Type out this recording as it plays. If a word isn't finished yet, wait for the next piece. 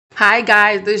Hi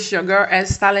guys, this is your girl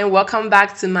Stalin. Welcome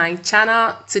back to my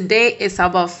channel. Today is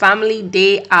about family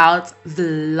day out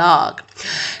vlog.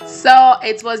 So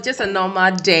it was just a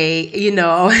normal day,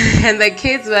 and the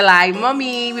kids were like,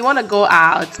 "Mommy, we want to go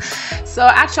out." So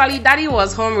actually Daddy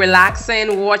was home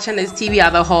relaxing, watching his TV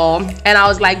at the home, and I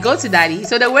was like, "Go to Daddy."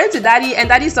 So they went to Daddy and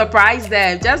Daddy surprised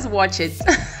them. Just watch it.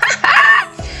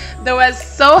 They were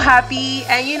so happy,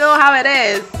 and you know how it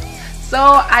is. So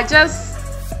I just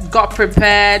got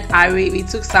prepared. We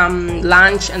took some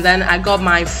lunch, and then I got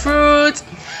my fruit.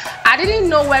 I didn't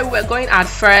know where we were going at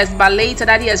first, but later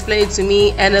Daddy explained it to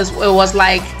me, and it was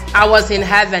like I was in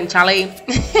heaven, Charlie.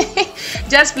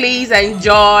 Just please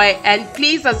enjoy, and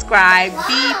please subscribe,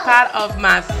 be part of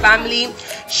my family,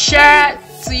 share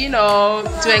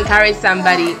to encourage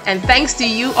somebody. And thanks to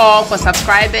you all for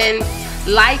subscribing,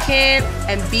 liking,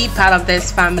 and be part of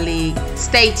this family.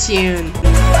 Stay tuned.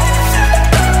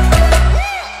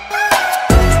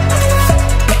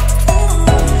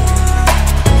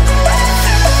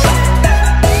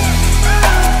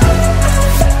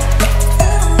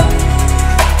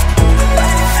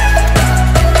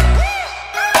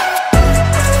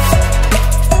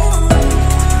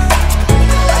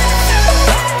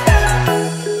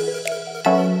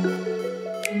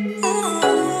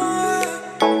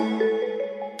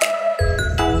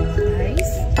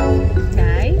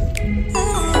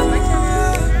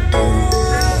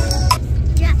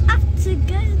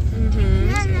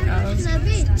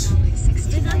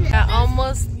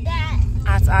 Almost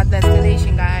at our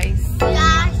destination, guys.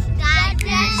 Are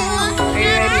you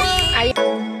ready?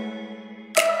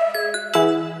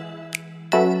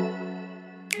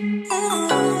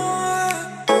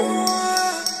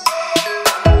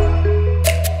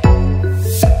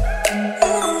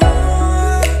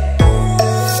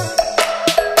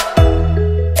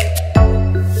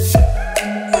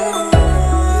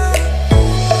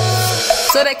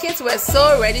 So the kids were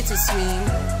so ready to swim,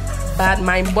 but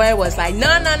my boy was like, no,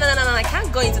 I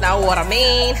can't go into that water,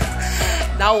 man.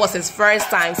 That was his first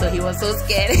time, so he was so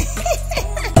scared.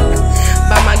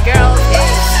 But my girl, hey.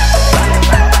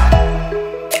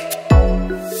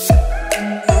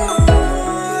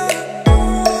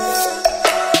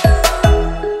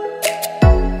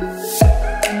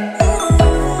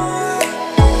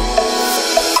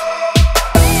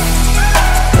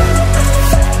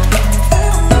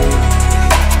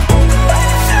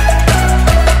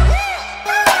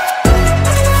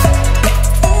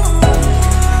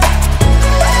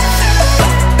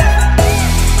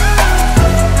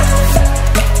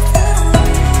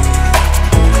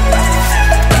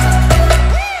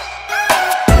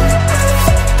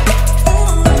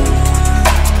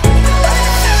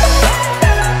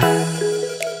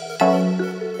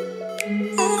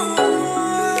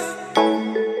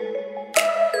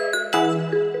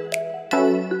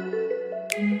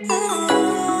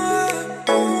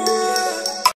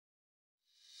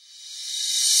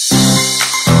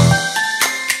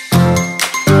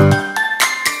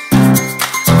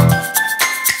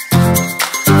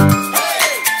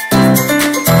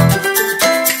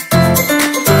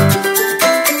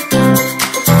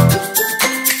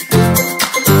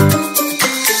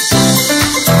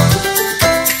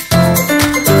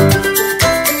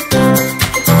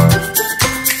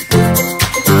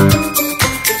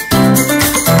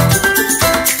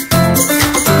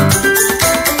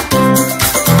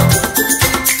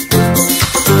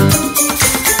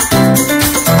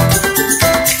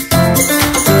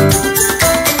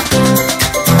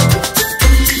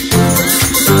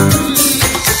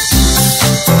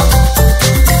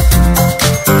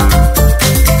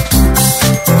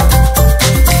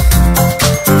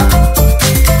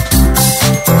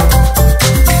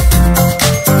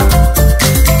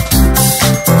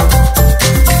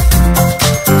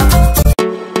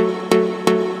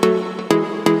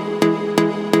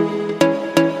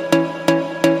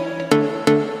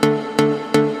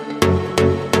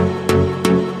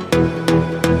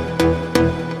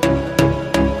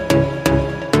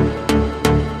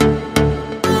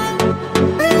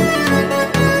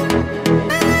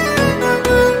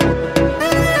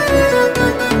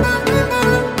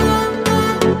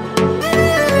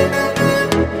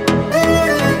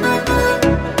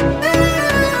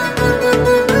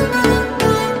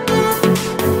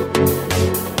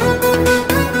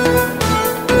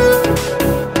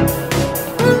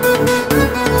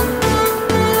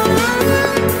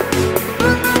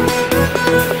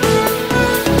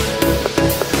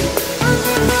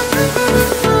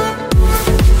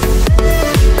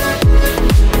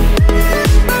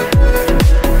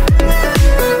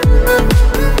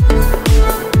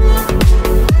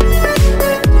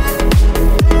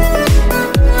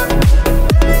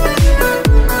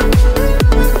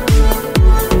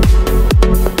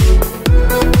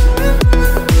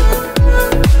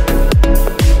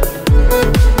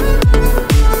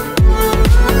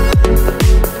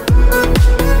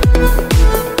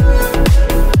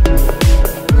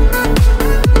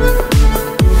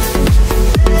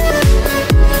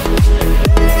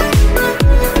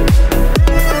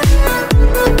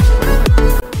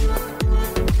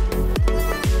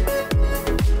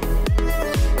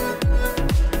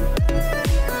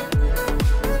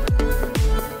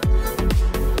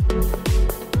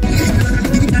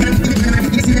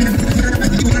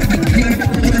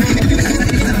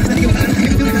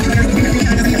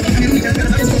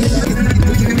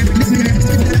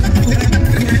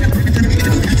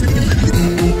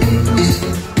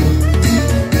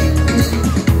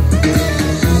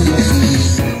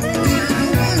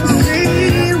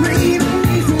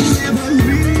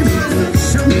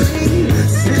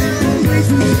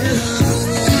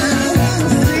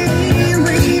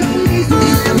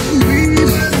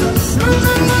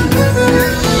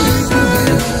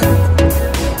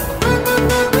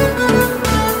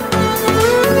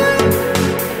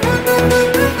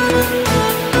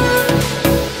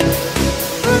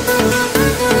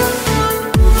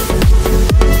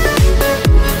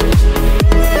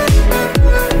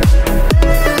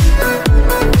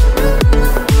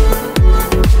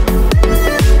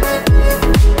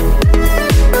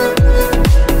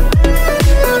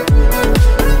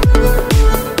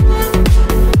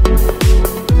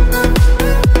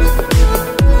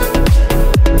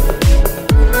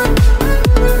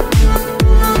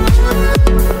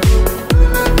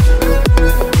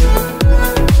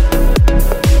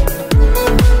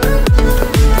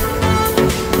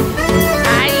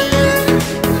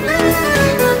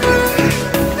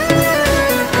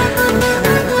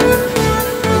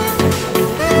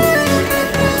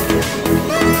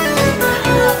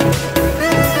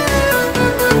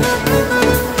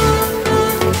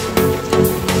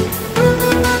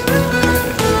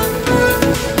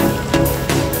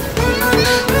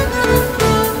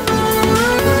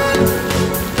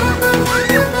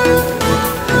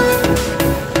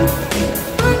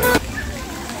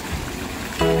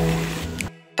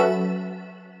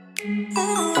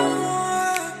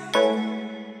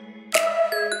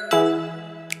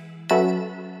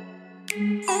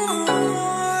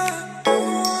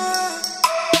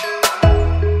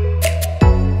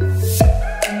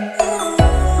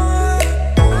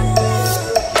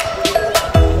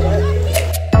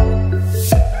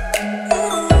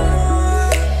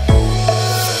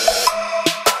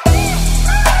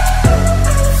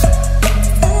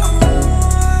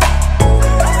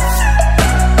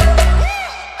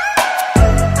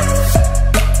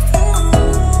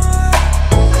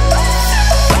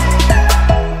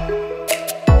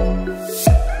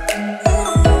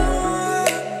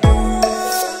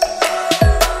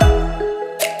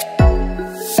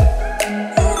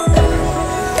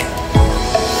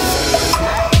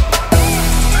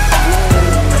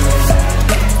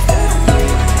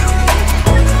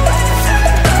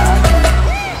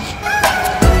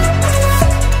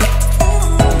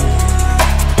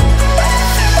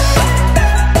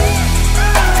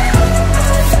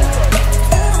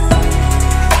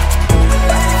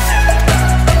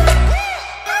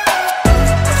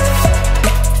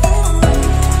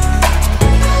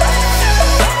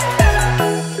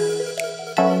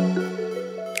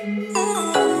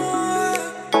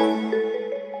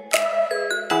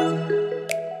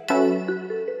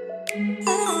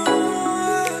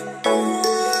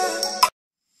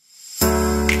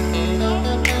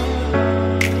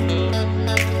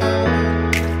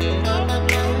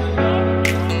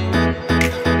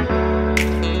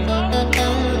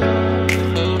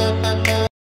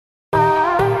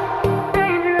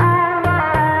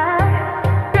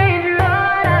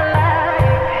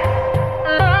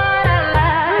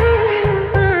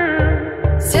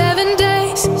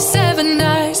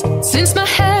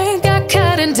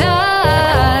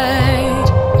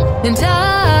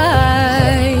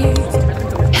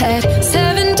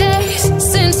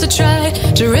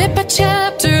 to rip a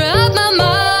chapter out my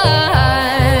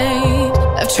mind.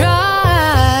 I've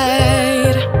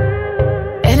tried,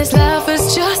 and his laugh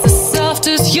is just as soft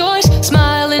as yours,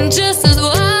 smiling just as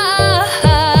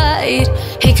wide.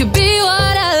 He could be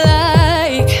what I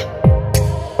like,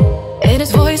 and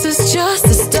his voice is just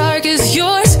as dark as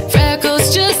yours,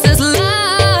 freckles just as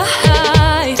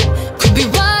light. Could be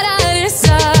what I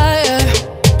desire.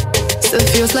 Still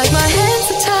feels like my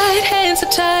hands are tied, hands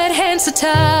are tied, hands are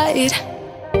tied.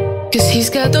 'Cause he's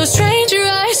got those stranger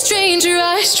eyes, stranger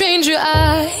eyes, stranger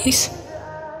eyes.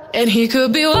 And he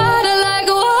could be what I like,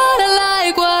 what I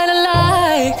like, what I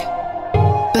like.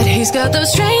 But he's got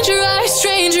those stranger eyes,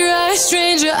 stranger eyes,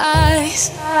 stranger eyes.